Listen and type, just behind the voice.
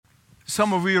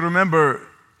Some of you remember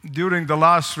during the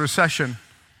last recession,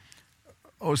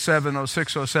 07,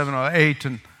 06, 07, 08,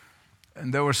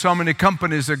 and there were so many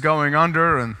companies that going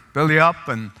under and belly up,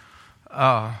 and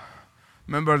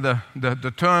remember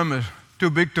the term is too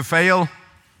big to fail.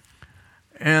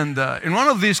 And in one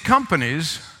of these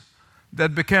companies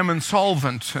that became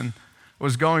insolvent and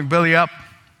was going belly up,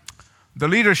 the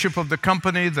leadership of the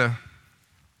company, the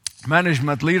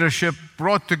management leadership,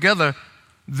 brought together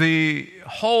the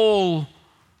whole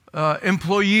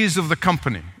employees of the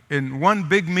company in one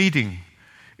big meeting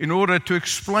in order to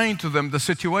explain to them the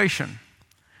situation.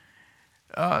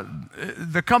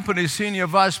 The company's senior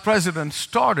vice president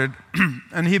started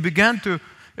and he began to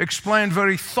explain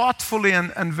very thoughtfully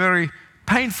and very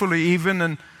painfully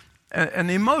even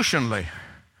and emotionally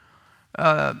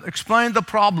explain the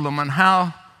problem and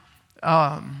how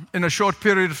in a short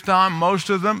period of time most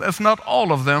of them, if not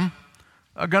all of them,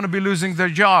 are going to be losing their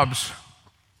jobs.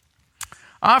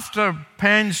 After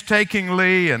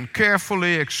painstakingly and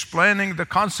carefully explaining the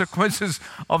consequences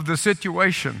of the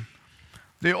situation,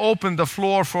 they opened the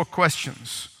floor for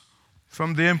questions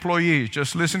from the employees.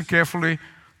 Just listen carefully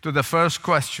to the first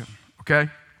question, okay?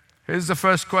 Here's the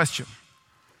first question.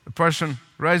 The person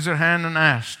raised their hand and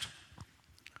asked,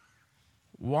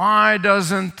 "Why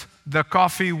doesn't the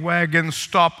coffee wagon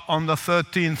stop on the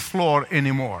 13th floor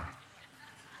anymore?"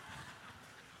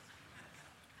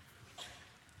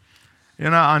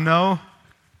 I know,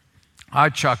 I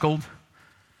chuckled,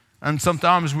 and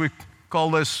sometimes we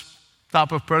call this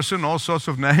type of person all sorts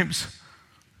of names.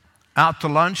 Out to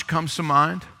lunch comes to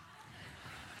mind.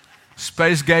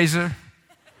 Space gazer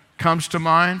comes to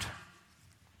mind.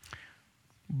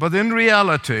 But in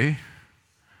reality,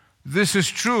 this is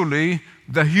truly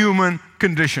the human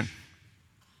condition.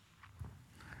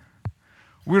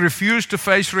 We refuse to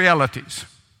face realities.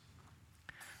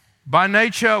 By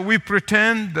nature, we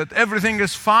pretend that everything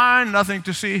is fine, nothing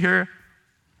to see here.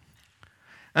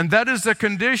 And that is the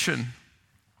condition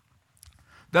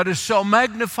that is so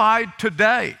magnified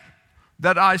today,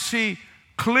 that I see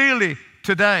clearly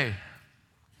today,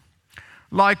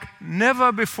 like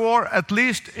never before, at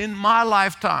least in my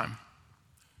lifetime.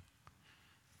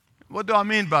 What do I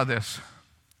mean by this?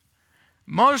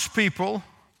 Most people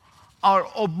are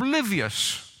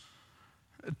oblivious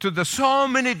to the so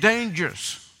many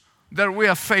dangers that we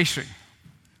are facing.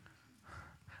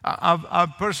 I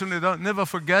personally never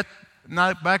forget,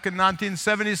 back in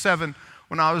 1977,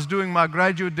 when I was doing my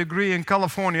graduate degree in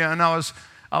California, and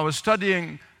I was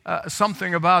studying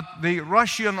something about the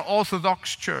Russian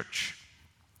Orthodox Church.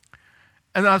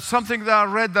 And that's something that I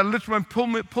read that literally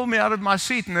pulled me out of my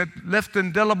seat, and it left an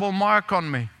indelible mark on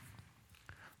me.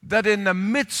 That in the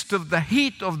midst of the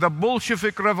heat of the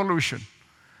Bolshevik Revolution,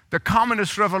 the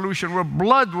communist revolution, where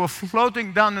blood was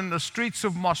floating down in the streets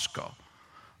of Moscow,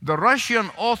 the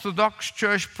Russian Orthodox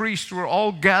Church priests were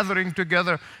all gathering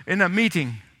together in a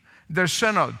meeting, their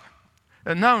synod.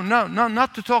 No,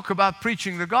 not to talk about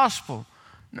preaching the gospel,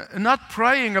 not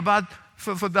praying about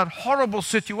for that horrible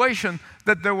situation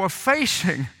that they were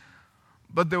facing,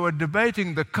 but they were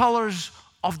debating the colors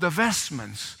of the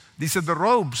vestments. These are the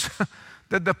robes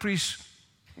that the priests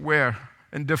wear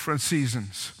in different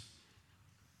seasons.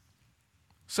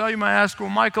 So you may ask, well,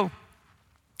 Michael,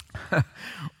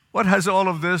 what has all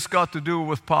of this got to do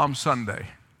with Palm Sunday?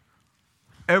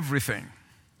 Everything.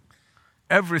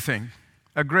 Everything.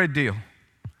 A great deal.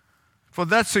 For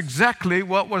that's exactly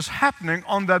what was happening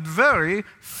on that very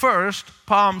first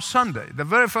Palm Sunday, the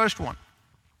very first one.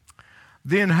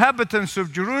 The inhabitants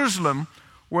of Jerusalem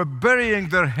were burying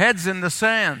their heads in the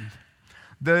sand.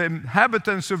 The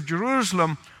inhabitants of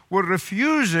Jerusalem were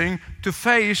refusing to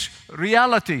face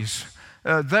realities.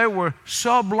 They were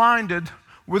so blinded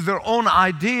with their own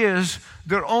ideas,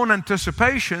 their own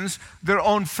anticipations, their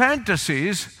own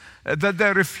fantasies, that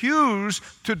they refused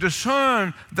to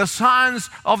discern the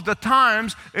signs of the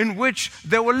times in which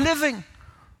they were living.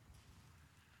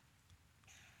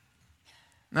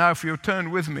 Now, if you turn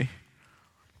with me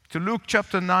to Luke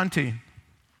chapter 19,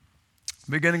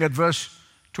 beginning at verse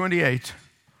 28.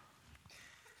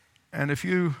 And if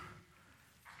you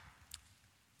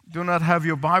do not have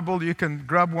your Bible, you can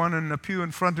grab one in the pew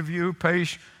in front of you,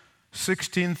 page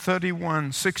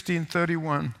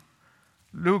 1631.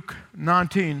 Luke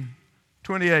 19,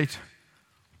 28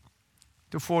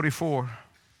 to 44.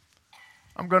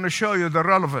 I'm going to show you the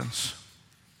relevance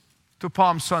to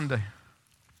Palm Sunday.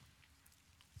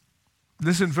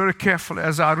 Listen very carefully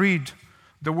as I read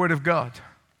the Word of God.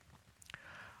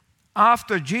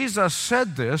 After Jesus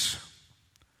said this,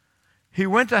 he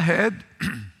went ahead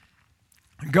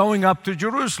going up to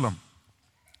Jerusalem.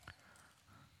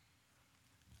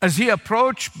 As he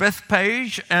approached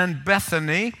Bethpage and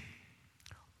Bethany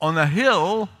on a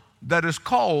hill that is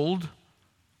called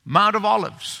Mount of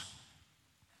Olives.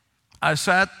 I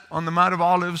sat on the Mount of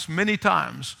Olives many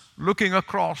times, looking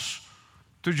across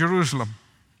to Jerusalem.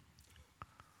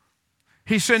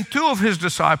 He sent two of his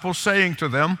disciples, saying to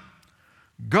them,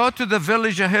 "Go to the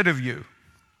village ahead of you,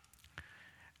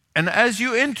 and as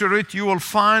you enter it, you will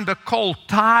find a colt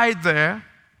tied there,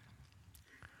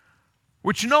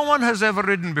 which no one has ever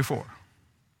ridden before.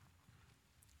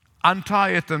 Untie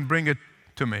it and bring it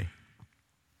to me.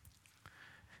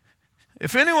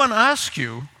 If anyone asks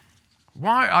you,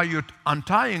 'Why are you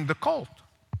untying the colt?'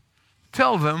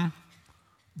 tell them,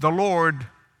 'The Lord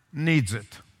needs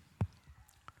it.'"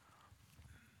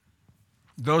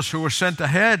 Those who were sent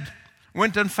ahead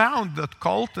went and found that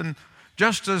colt, and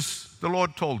just as the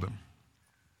Lord told them.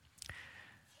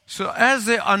 So as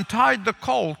they untied the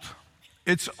colt,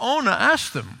 its owner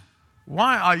asked them,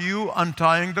 "Why are you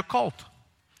untying the colt?"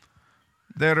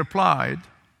 They replied,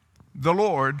 "The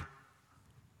Lord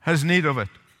has need of it."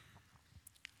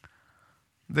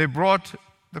 They brought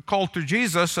the colt to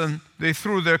Jesus, and they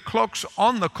threw their cloaks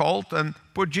on the colt and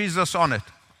put Jesus on it.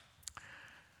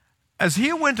 As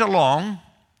he went along,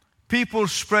 people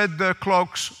spread their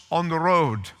cloaks on the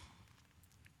road.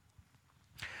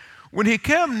 When he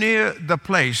came near the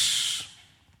place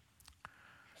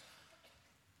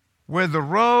where the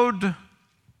road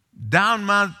down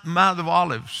Mount of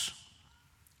Olives,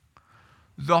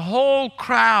 the whole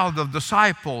crowd of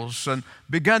disciples and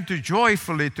began to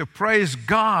joyfully to praise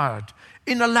God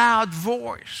in a loud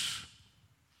voice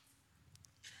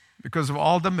because of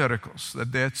all the miracles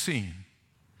that they had seen.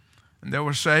 And they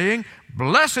were saying,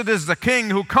 "Blessed is the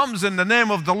King who comes in the name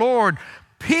of the Lord,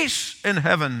 peace in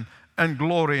heaven and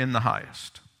glory in the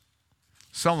highest."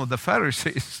 Some of the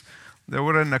Pharisees that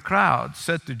were in the crowd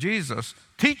said to Jesus,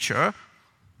 "Teacher,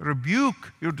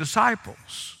 rebuke your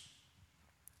disciples."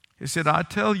 He said, "I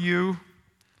tell you,"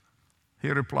 he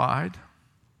replied,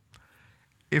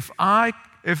 if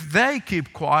they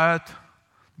keep quiet,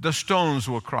 the stones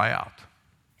will cry out."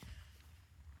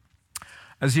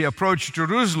 As he approached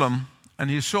Jerusalem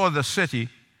and he saw the city,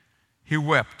 he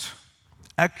wept.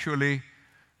 Actually,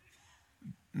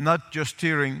 not just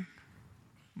tearing,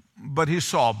 but he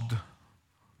sobbed.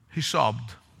 He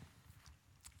sobbed.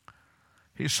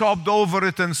 He sobbed over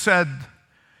it and said,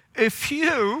 "If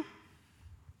you,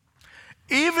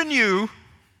 even you,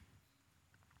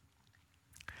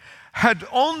 had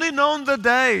only known the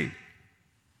day,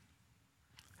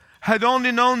 had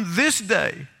only known this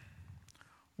day,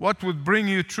 what would bring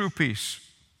you true peace?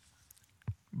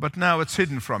 But now it's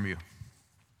hidden from you.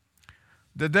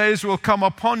 The days will come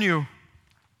upon you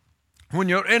when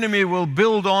your enemy will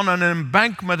build on an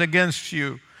embankment against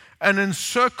you and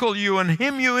encircle you and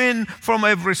hem you in from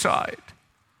every side.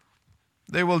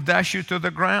 They will dash you to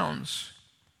the grounds,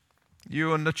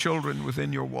 you and the children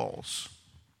within your walls.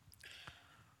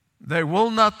 They will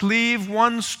not leave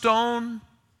one stone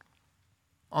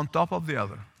on top of the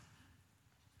other,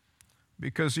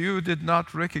 because you did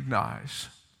not recognize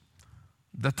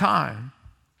the time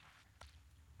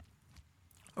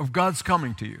of God's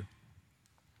coming to you."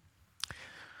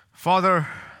 Father,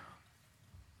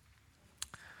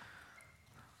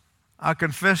 I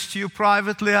confess to you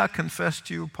privately, I confess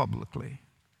to you publicly.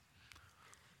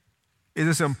 It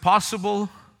is impossible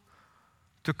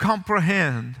to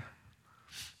comprehend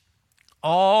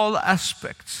all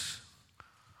aspects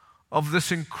of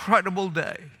this incredible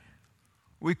day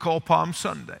we call Palm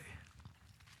Sunday.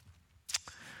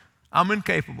 I'm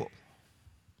incapable.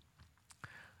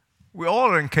 We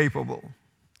all are incapable.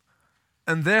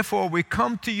 And therefore we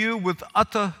come to you with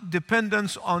utter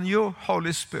dependence on your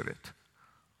Holy Spirit,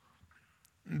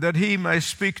 that He may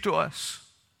speak to us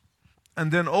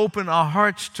and then open our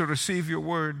hearts to receive your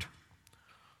word,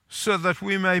 so that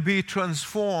we may be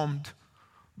transformed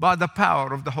by the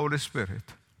power of the Holy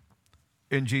Spirit.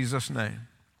 In Jesus' name,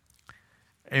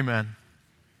 amen.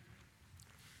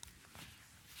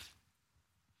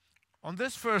 On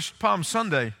this first Palm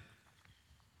Sunday,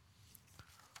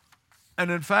 and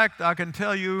in fact, I can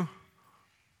tell you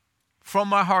from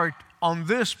my heart, on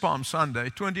this Palm Sunday,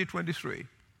 2023,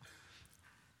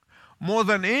 more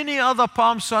than any other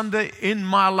Palm Sunday in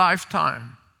my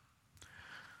lifetime,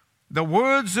 the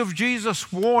words of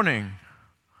Jesus' warning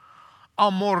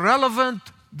are more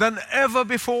relevant than ever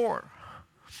before.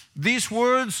 These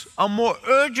words are more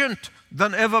urgent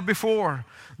than ever before.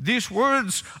 These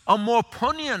words are more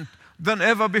poignant than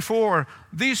ever before.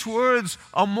 These words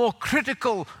are more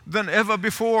critical than ever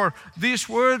before. These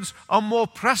words are more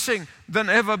pressing than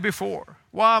ever before.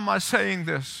 Why am I saying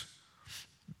this?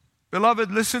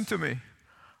 Beloved, listen to me.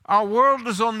 Our world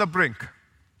is on the brink.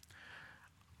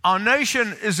 Our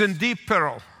nation is in deep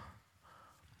peril.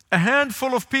 A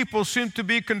handful of people seem to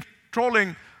be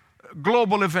controlling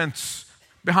global events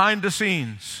behind the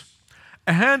scenes.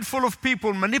 A handful of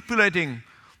people manipulating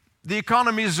the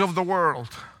economies of the world.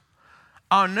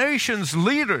 Our nation's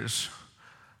leaders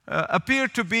appear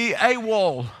to be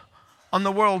AWOL on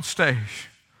the world stage.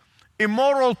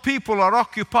 Immoral people are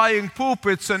occupying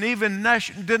pulpits and even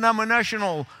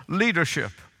denominational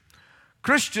leadership.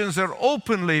 Christians are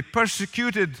openly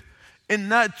persecuted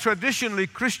in traditionally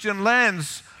Christian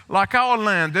lands like our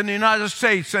land, in the United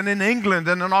States and in England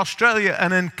and in Australia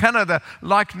and in Canada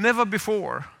like never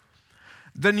before.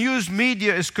 The news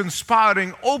media is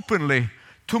conspiring openly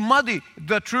to muddy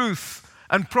the truth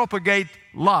and propagate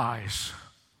lies.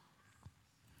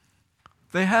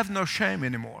 They have no shame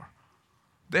anymore.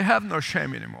 They have no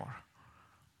shame anymore.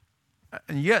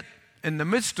 And yet, in the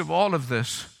midst of all of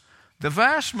this, the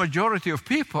vast majority of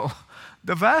people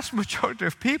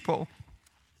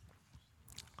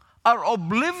are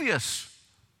oblivious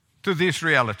to these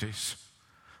realities.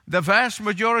 The vast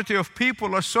majority of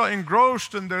people are so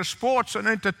engrossed in their sports and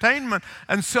entertainment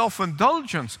and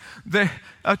self-indulgence. They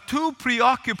are too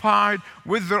preoccupied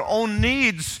with their own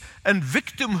needs and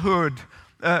victimhood,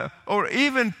 or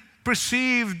even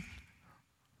perceived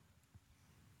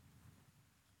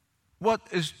what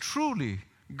is truly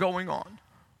going on.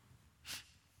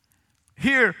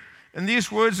 Here, in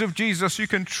these words of Jesus, you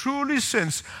can truly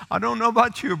sense, I don't know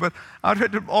about you, but I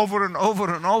read them over and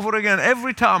over and over again.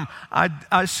 Every time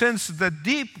I sense the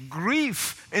deep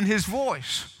grief in his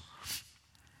voice.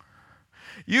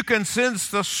 You can sense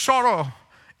the sorrow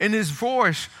in his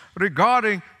voice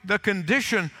regarding the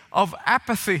condition of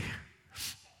apathy.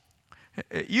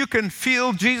 You can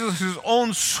feel Jesus'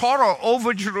 own sorrow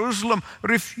over Jerusalem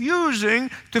refusing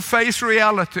to face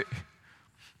reality.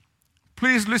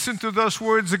 Please listen to those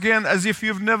words again as if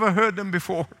you've never heard them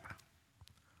before.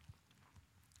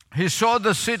 He saw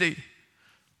the city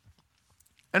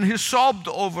and he sobbed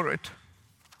over it.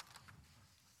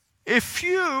 If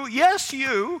you, yes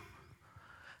you,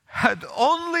 had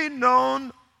only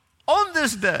known on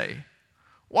this day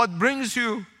what brings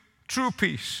you true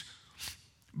peace,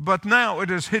 but now it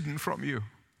is hidden from you.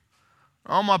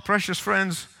 Oh, my precious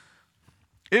friends,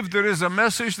 if there is a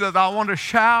message that I want to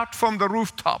shout from the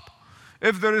rooftop,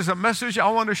 if there is a message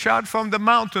I want to shout from the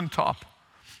mountaintop,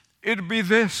 it'd be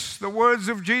this, the words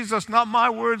of Jesus, not my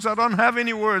words. I don't have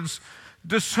any words.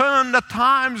 Discern the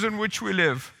times in which we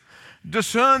live.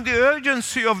 Discern the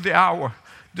urgency of the hour.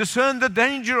 Discern the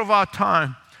danger of our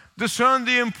time. Discern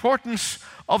the importance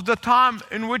of the time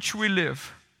in which we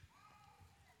live.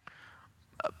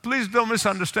 Please don't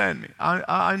misunderstand me.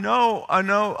 I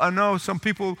know some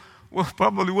people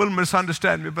probably will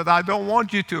misunderstand me, but I don't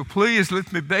want you to. Please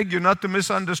let me beg you not to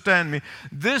misunderstand me.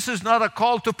 This is not a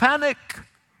call to panic.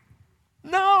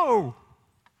 No.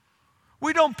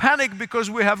 We don't panic because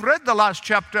we have read the last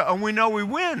chapter and we know we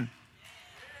win.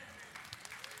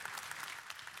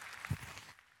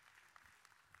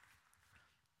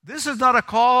 This is not a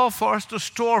call for us to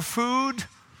store food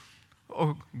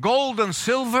or gold and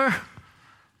silver.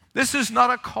 This is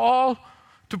not a call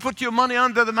to put your money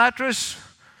under the mattress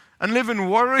and live in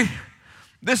worry.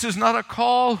 This is not a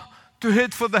call to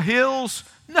head for the hills.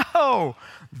 No,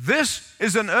 this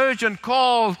is an urgent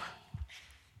call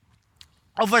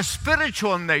of a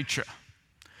spiritual nature.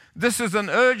 This is an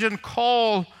urgent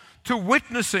call to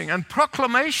witnessing and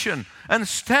proclamation and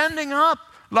standing up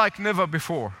like never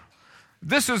before.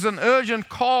 This is an urgent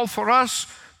call for us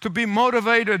to be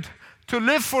motivated to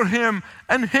live for Him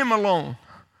and Him alone.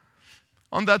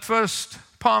 On that first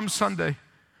Palm Sunday,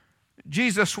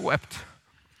 Jesus wept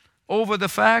over the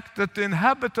fact that the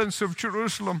inhabitants of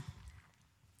Jerusalem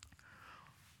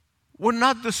were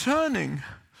not discerning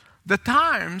the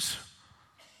times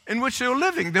in which they were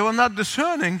living. They were not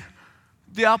discerning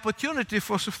the opportunity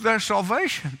for their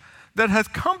salvation that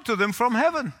had come to them from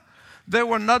heaven. They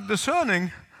were not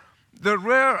discerning the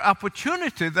rare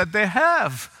opportunity that they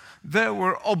have. They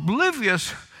were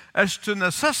oblivious as to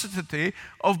necessity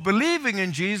of believing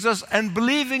in Jesus and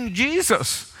believing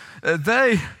Jesus.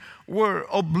 They were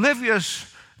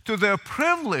oblivious to their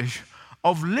privilege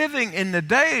of living in the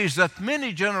days that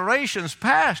many generations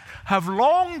past have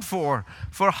longed for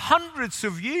hundreds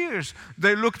of years.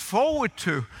 They looked forward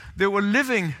to. They were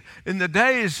living in the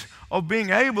days of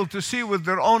being able to see with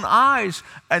their own eyes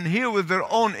and hear with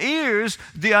their own ears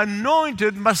the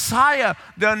anointed Messiah,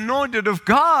 the anointed of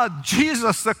God,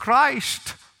 Jesus the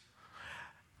Christ.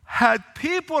 Had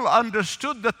people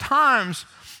understood the times,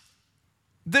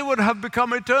 they would have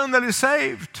become eternally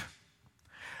saved.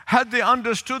 Had they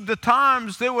understood the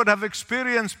times, they would have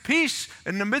experienced peace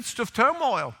in the midst of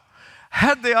turmoil.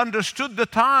 Had they understood the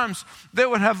times, they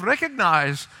would have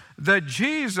recognized that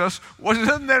Jesus was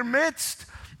in their midst.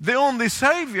 The only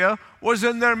Savior was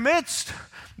in their midst.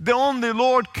 The only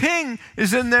Lord King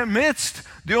is in their midst.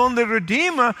 The only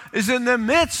Redeemer is in their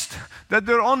midst. That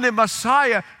their only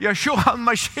Messiah, Yeshua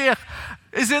HaMashiach,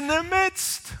 is in their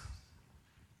midst.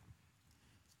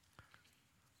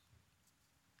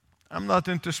 I'm not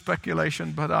into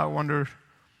speculation, but I wonder,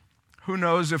 who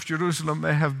knows if Jerusalem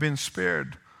may have been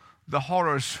spared the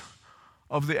horrors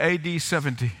of the AD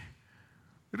 70.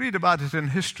 Read about it in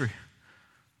history.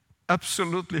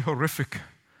 Absolutely horrific.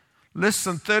 Less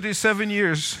than 37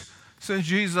 years since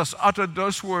Jesus uttered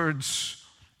those words.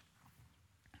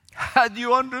 Had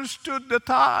you understood the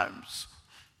times,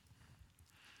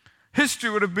 history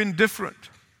would have been different.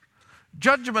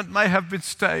 Judgment may have been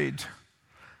stayed.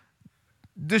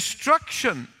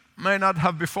 Destruction may not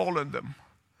have befallen them.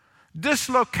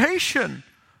 Dislocation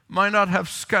might not have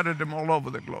scattered them all over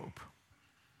the globe.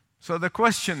 So the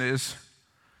question is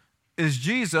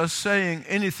Jesus saying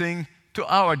anything to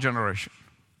our generation?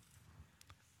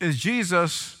 Is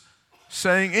Jesus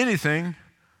saying anything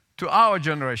to our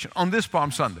generation on this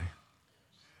Palm Sunday?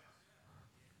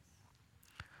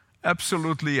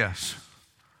 Absolutely yes.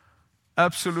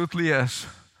 Absolutely yes.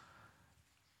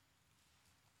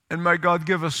 And may God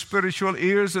give us spiritual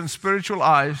ears and spiritual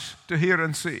eyes to hear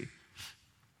and see.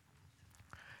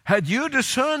 Had you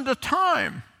discerned the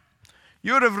time,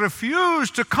 you would have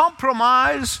refused to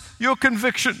compromise your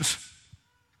convictions.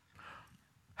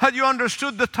 Had you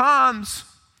understood the times,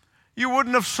 you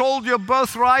wouldn't have sold your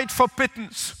birthright for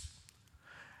pittance.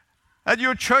 Had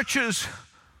your churches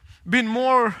been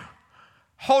more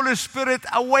Holy Spirit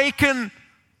awakened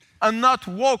and not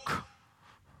woke,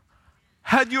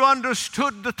 had you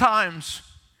understood the times,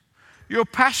 your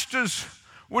pastors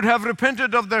would have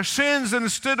repented of their sins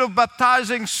instead of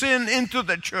baptizing sin into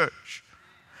the church.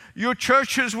 Your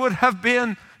churches would have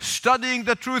been studying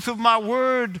the truth of my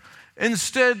word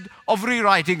instead of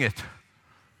rewriting it.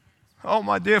 Oh,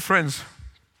 my dear friends.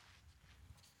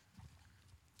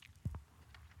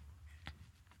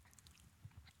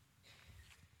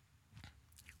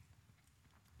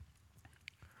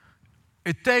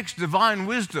 It takes divine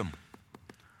wisdom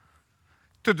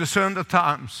to discern the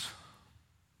times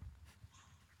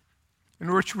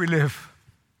in which we live.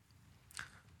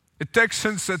 It takes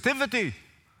sensitivity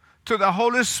to the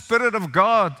Holy Spirit of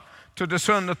God to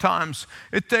discern the times.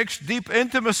 It takes deep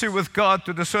intimacy with God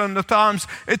to discern the times.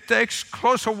 It takes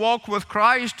closer walk with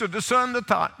Christ to discern the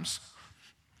times.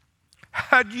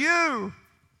 Had you,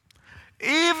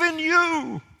 even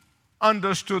you,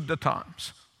 understood the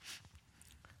times,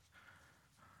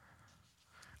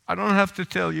 I don't have to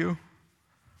tell you,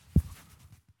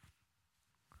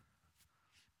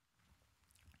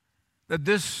 that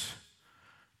this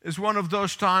is one of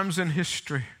those times in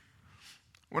history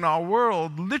when our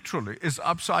world literally is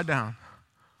upside down.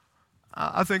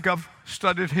 I think I've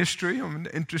studied history. I'm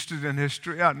interested in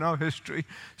history. I know history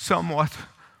somewhat.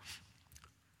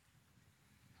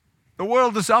 The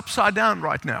world is upside down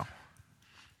right now.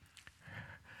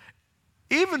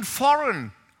 Even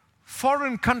foreign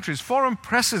countries, foreign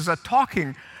presses are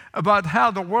talking about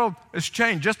how the world has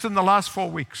changed just in the last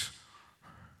 4 weeks.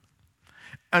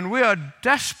 And we are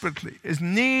desperately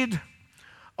in need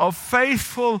of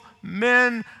faithful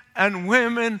men and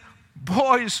women,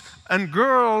 boys and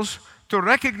girls, to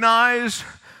recognize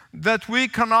that we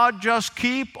cannot just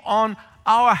keep on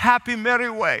our happy, merry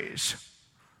ways.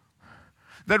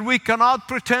 That we cannot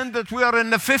pretend that we are in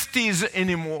the 50s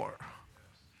anymore.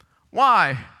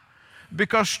 Why?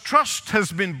 Because trust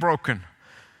has been broken.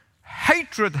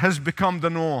 Hatred has become the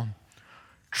norm.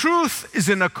 Truth is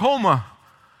in a coma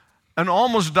and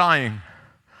almost dying.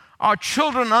 Our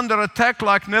children under attack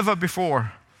like never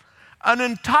before. An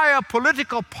entire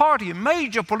political party,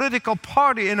 major political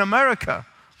party in America,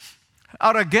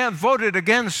 voted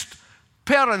against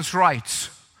parents'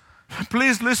 rights.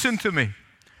 Please listen to me.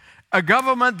 A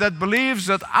government that believes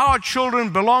that our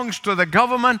children belongs to the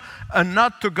government and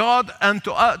not to God and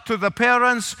to the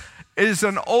parents is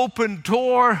an open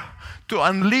door to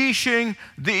unleashing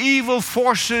the evil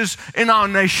forces in our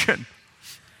nation.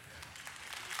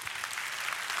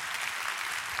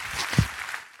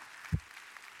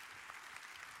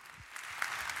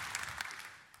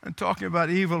 And talking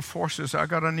about evil forces, I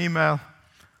got an email.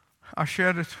 I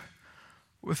shared it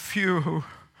with few who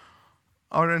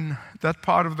are in that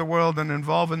part of the world and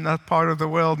involved in that part of the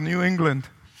world, New England.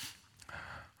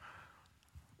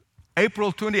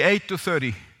 April 28 to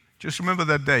 30. Just remember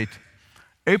that date.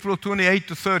 April 28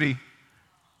 to 30,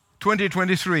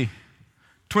 2023.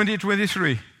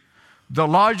 2023. The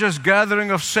largest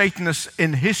gathering of Satanists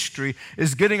in history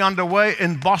is getting underway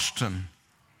in Boston.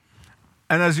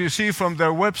 And as you see from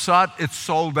their website, it's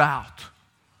sold out.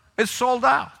 It's sold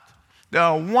out. There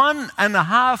are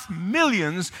 1.5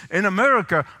 million in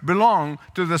America belong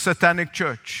to the Satanic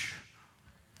Church.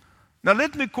 Now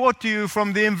let me quote to you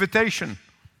from the invitation.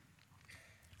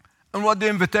 And what the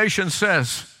invitation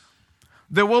says: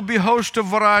 there will be host a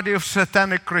variety of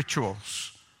satanic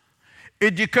rituals,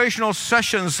 educational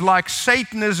sessions like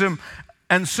Satanism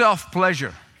and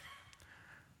self-pleasure,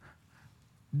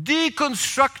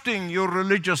 deconstructing your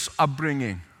religious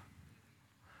upbringing,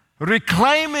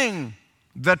 reclaiming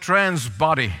the trans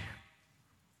body,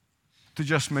 to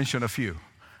just mention a few.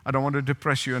 I don't want to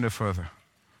depress you any further.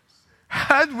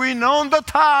 Had we known the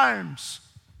times,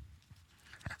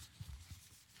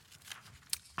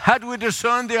 had we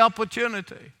discerned the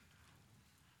opportunity.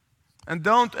 And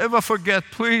don't ever forget,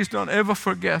 please don't ever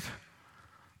forget,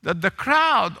 that the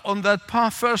crowd on that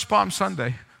first Palm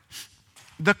Sunday,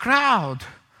 the crowd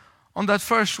on that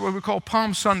first, what we call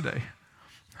Palm Sunday,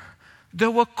 they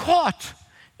were caught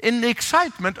in the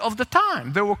excitement of the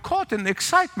time. They were caught in the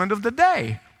excitement of the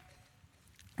day,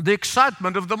 the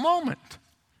excitement of the moment.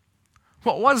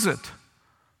 What was it?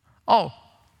 Oh,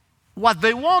 what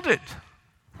they wanted.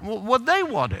 What they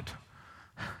wanted.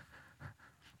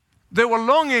 They were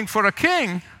longing for a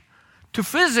king to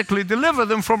physically deliver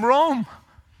them from Rome.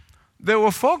 They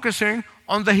were focusing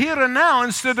on the here and now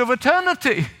instead of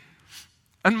eternity.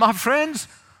 And my friends,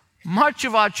 much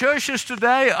of our churches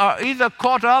today are either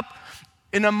caught up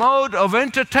in a mode of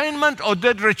entertainment or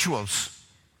dead rituals.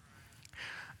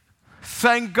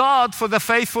 Thank God for the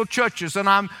faithful churches.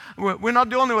 And we're not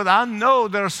the only one. I know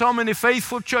there are so many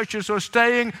faithful churches who are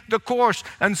staying the course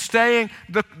and staying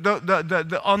on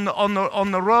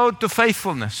the road to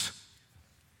faithfulness.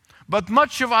 But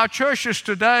much of our churches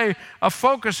today are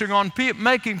focusing on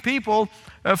making people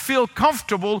feel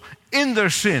comfortable in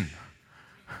their sin.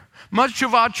 Much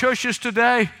of our churches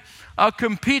today are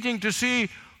competing to see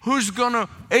who's going to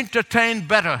entertain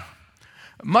better.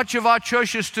 Much of our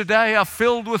churches today are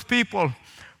filled with people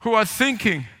who are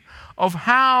thinking of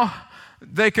how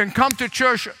they can come to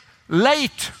church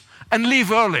late and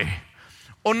leave early,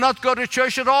 or not go to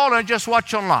church at all and just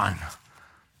watch online.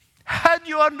 Had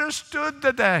you understood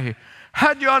the day,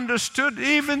 had you understood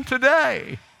even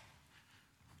today,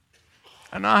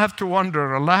 and I have to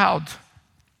wonder aloud,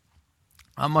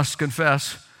 I must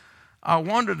confess, I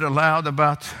wondered aloud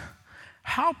about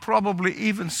how probably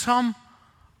even some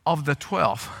of the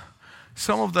 12,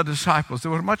 some of the disciples,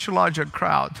 there were a much larger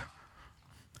crowd,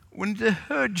 when they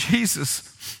heard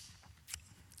Jesus,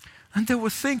 and they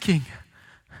were thinking,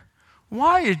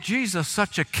 why is Jesus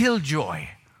such a killjoy?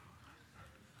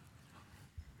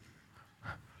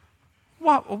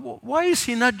 Why is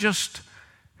he not just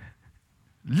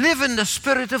live in the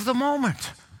spirit of the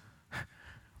moment?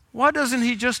 Why doesn't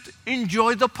he just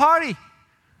enjoy the party?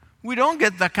 We don't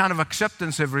get that kind of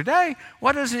acceptance every day.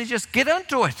 Why doesn't he just get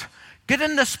into it? Get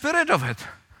in the spirit of it.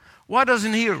 Why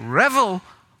doesn't he revel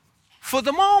for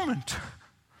the moment?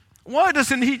 Why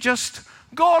doesn't he just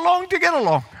go along to get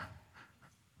along?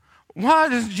 Why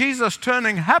is Jesus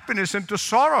turning happiness into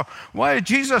sorrow? Why is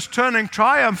Jesus turning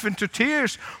triumph into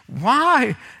tears?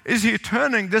 Why is he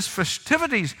turning these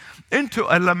festivities into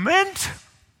a lament?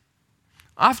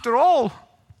 After all,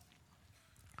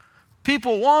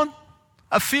 people want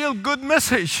a feel-good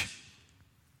message.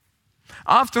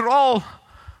 After all,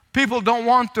 people don't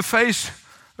want to face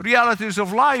realities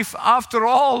of life. After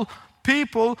all,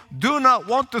 people do not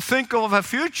want to think of a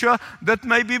future that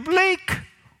may be bleak.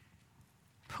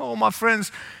 Oh, my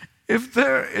friends, if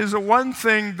there is one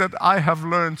thing that I have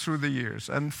learned through the years,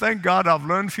 and thank God I've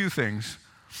learned few things.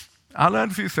 I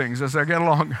learned few things as I get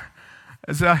along.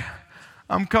 As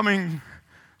I'm coming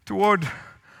toward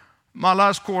my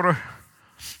last quarter,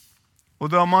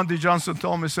 although Monty Johnson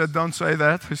told me, said, don't say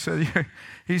that.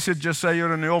 He said, just say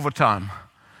you're in the overtime.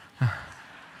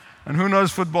 And who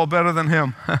knows football better than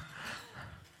him?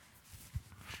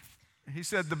 He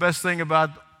said the best thing about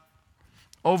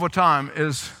overtime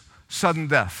is sudden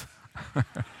death.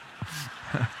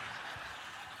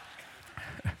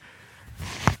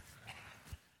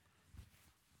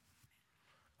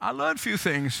 I learned a few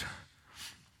things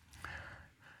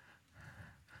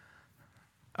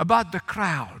about the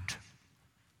crowd.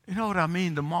 You know what I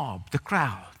mean? The mob, the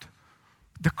crowd.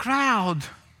 The crowd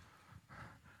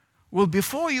will be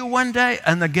for you one day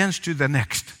and against you the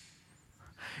next.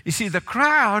 You see, the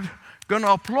crowd going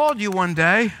to applaud you one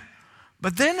day,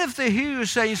 but then if they hear you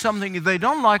saying something they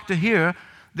don't like to hear,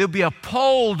 they'll be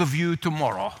appalled of you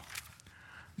tomorrow.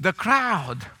 The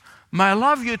crowd may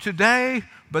love you today,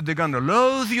 but they're going to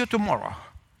loathe you tomorrow.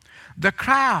 The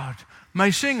crowd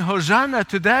may sing Hosanna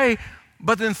today,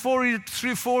 but in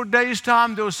 4 days'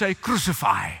 time, they'll say,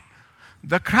 crucify.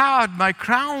 The crowd may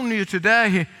crown you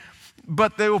today,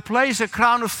 but they will place a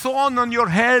crown of thorn on your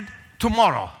head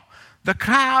tomorrow. The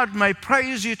crowd may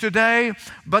praise you today,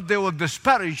 but they will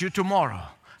disparage you tomorrow.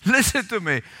 Listen to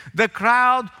me. The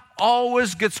crowd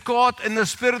always gets caught in the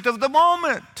spirit of the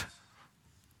moment.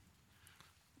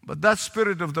 But that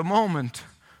spirit of the moment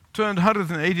turned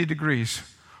 180 degrees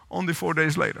only 4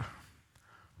 days later.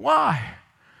 Why?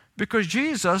 Because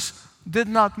Jesus did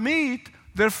not meet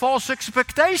their false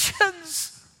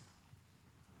expectations.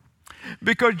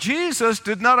 Because Jesus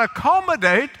did not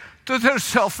accommodate to their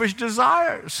selfish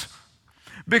desires.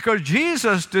 Because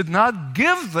Jesus did not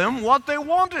give them what they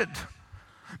wanted.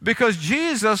 Because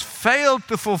Jesus failed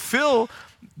to fulfill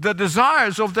the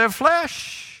desires of their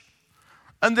flesh.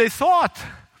 And they thought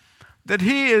that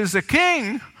he is a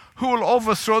king who will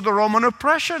overthrow the Roman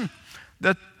oppression.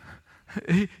 That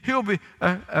he'll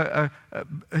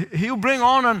bring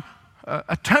on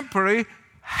a temporary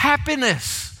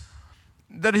happiness.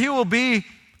 That he will be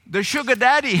the sugar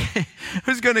daddy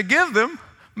who's going to give them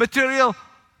material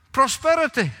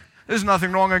prosperity. There's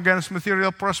nothing wrong against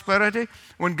material prosperity.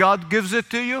 When God gives it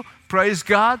to you, praise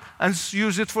God and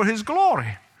use it for his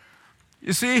glory.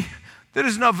 You see, there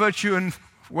is no virtue in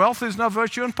wealth, there's no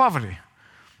virtue in poverty.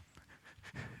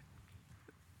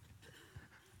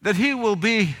 That he will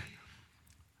be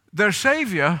their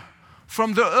savior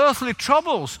from the earthly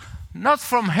troubles, not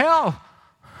from hell.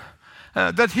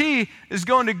 That he is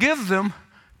going to give them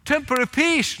temporary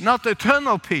peace, not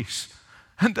eternal peace.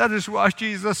 And that is why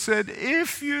Jesus said,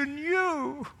 if you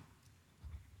knew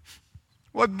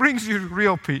what brings you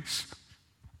real peace.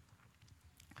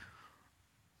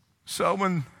 So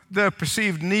when their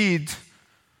perceived needs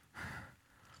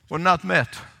were not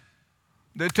met,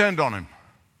 they turned on him.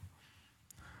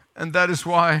 And that is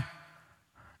why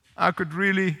I could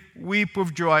really weep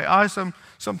with joy. I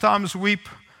sometimes weep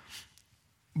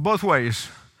both ways.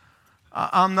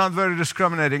 I'm not very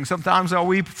discriminating. Sometimes I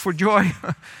weep for joy,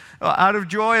 out of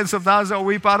joy, and sometimes I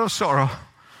weep out of sorrow.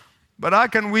 But I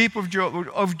can weep of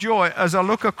joy as I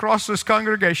look across this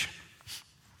congregation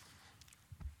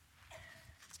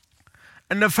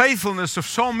and the faithfulness of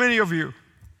so many of you,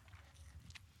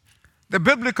 the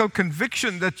biblical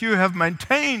conviction that you have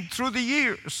maintained through the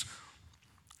years,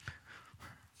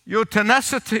 your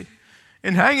tenacity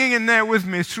in hanging in there with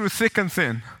me through thick and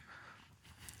thin.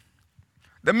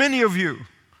 The many of you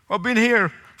who have been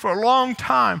here for a long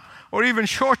time or even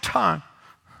short time,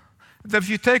 that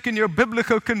you've taken your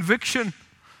biblical conviction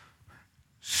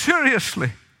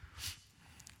seriously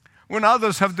when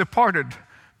others have departed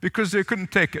because they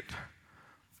couldn't take it.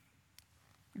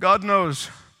 God knows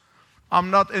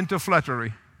I'm not into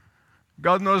flattery.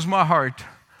 God knows my heart,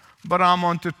 but I'm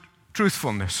onto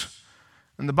truthfulness.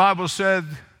 And the Bible said,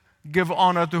 give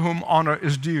honor to whom honor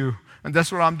is due. And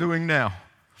that's what I'm doing now.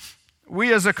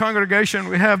 We as a congregation,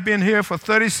 we have been here for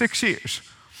 36 years.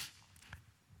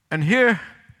 And here,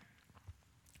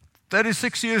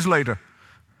 36 years later,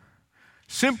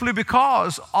 simply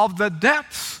because of the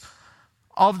depth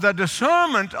of the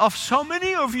discernment of so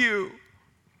many of you.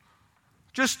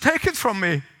 Just take it from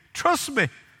me. Trust me.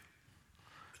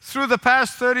 Through the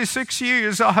past 36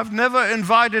 years, I have never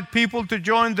invited people to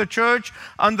join the church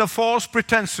under false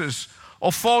pretenses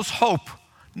or false hope.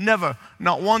 Never.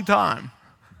 Not one time.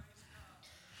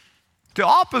 The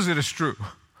opposite is true.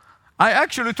 I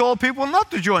actually told people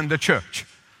not to join the church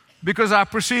because I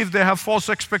perceive they have false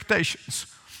expectations.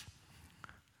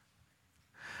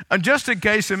 And just in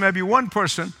case there may be one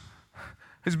person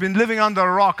who's been living under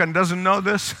a rock and doesn't know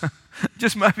this,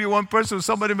 just maybe one person,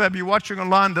 somebody may be watching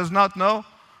online, does not know.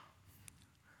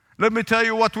 Let me tell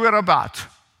you what we're about.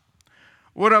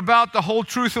 We're about the whole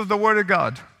truth of the Word of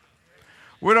God.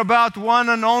 We're about one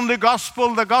and only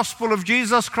gospel, the gospel of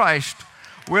Jesus Christ.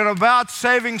 We're about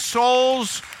saving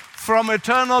souls from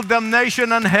eternal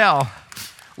damnation and hell.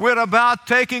 We're about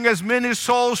taking as many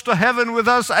souls to heaven with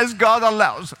us as God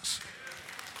allows us.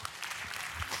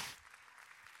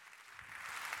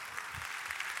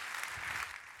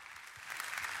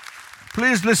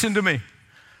 Please listen to me.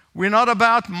 We're not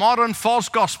about modern false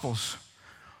gospels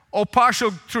or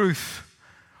partial truth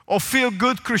or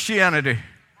feel-good Christianity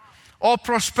or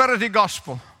prosperity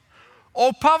gospel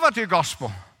or poverty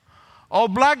gospel or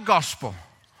black gospel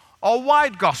or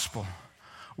white gospel.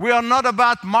 We are not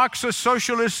about Marxist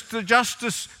socialist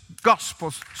justice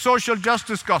gospel, social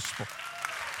justice gospel.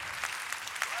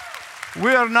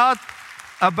 We are not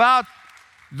about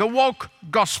the woke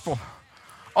gospel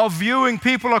of viewing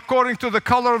people according to the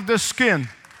color of their skin.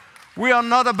 We are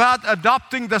not about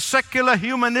adopting the secular,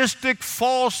 humanistic,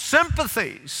 false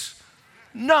sympathies.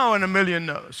 No, and a million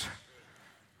no's.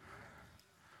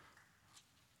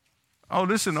 Oh,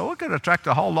 listen, we could attract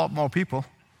a whole lot more people.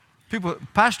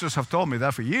 Pastors have told me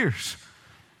that for years.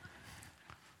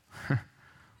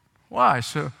 Why?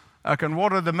 So I can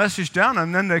water the message down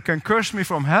and then they can curse me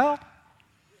from hell?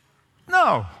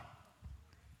 No.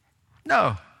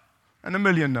 No. And a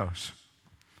million no's.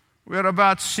 We're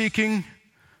about seeking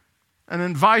and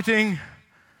inviting,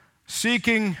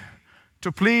 seeking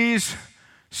to please,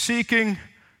 seeking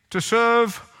to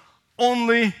serve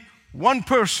only one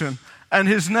person, and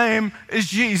his name is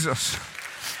Jesus.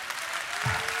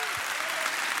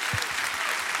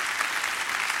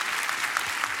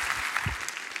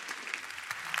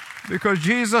 Because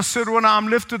Jesus said, when I'm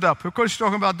lifted up, of course he's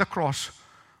talking about the cross,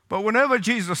 but whenever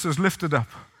Jesus is lifted up,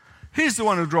 he's the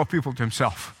one who draws people to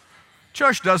himself.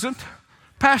 Church doesn't.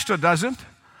 Pastor doesn't.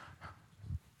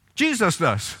 Jesus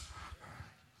does.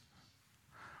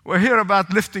 We're here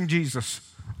about lifting Jesus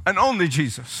and only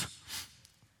Jesus.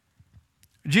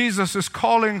 Jesus is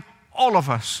calling all of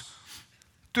us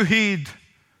to heed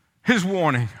his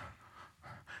warning.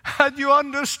 Had you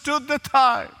understood the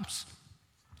times?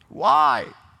 Why?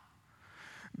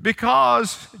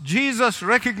 Because Jesus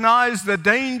recognized the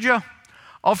danger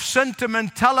of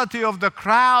sentimentality of the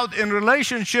crowd in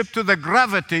relationship to the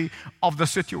gravity of the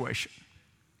situation.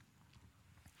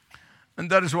 And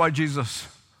that is why Jesus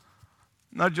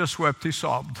not just wept, he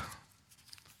sobbed.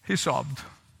 He sobbed.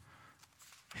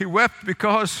 He wept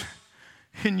because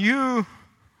he knew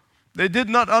they did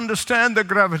not understand the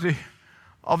gravity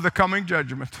of the coming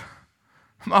judgment.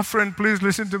 My friend, please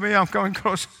listen to me. I'm coming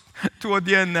close toward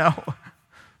the end now.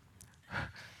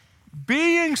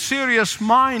 Being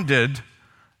serious-minded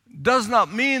does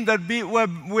not mean that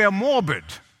we're morbid.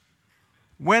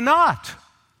 We're not.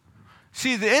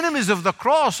 See, the enemies of the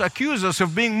cross accuse us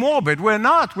of being morbid. We're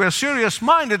not. We're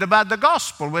serious-minded about the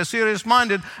gospel. We're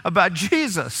serious-minded about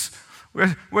Jesus.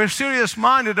 We're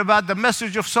serious-minded about the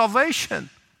message of salvation.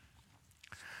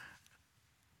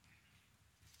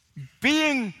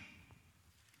 Being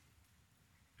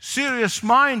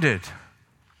serious-minded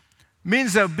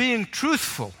means that being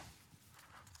truthful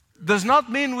does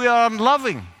not mean we are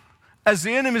unloving, as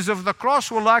the enemies of the cross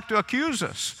would like to accuse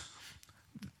us.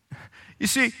 You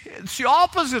see, it's the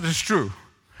opposite is true.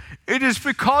 It is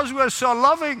because we are so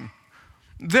loving,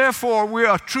 therefore we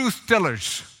are truth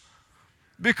tellers.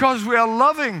 Because we are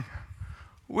loving,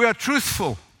 we are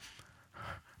truthful.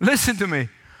 Listen to me.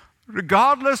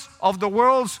 Regardless of the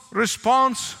world's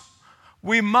response,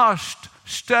 we must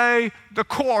stay the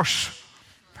course.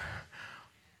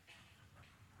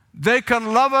 They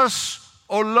can love us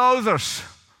or loathe us.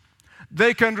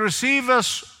 They can receive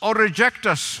us or reject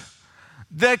us.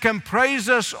 They can praise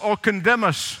us or condemn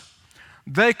us.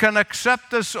 They can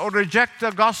accept us or reject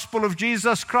the gospel of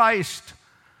Jesus Christ.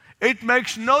 It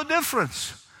makes no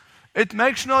difference. It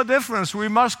makes no difference. We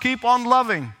must keep on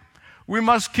loving. We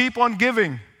must keep on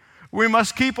giving. We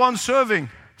must keep on serving.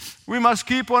 We must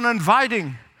keep on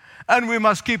inviting. And we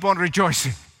must keep on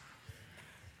rejoicing.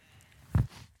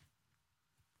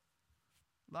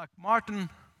 Like Martin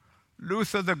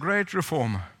Luther, the great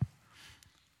reformer,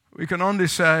 we can only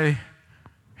say,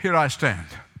 here I stand,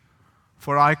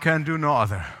 for I can do no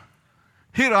other.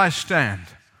 Here I stand,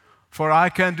 for I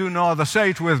can do no other.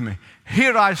 Say it with me.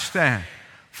 Here I stand,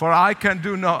 for I can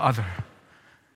do no other.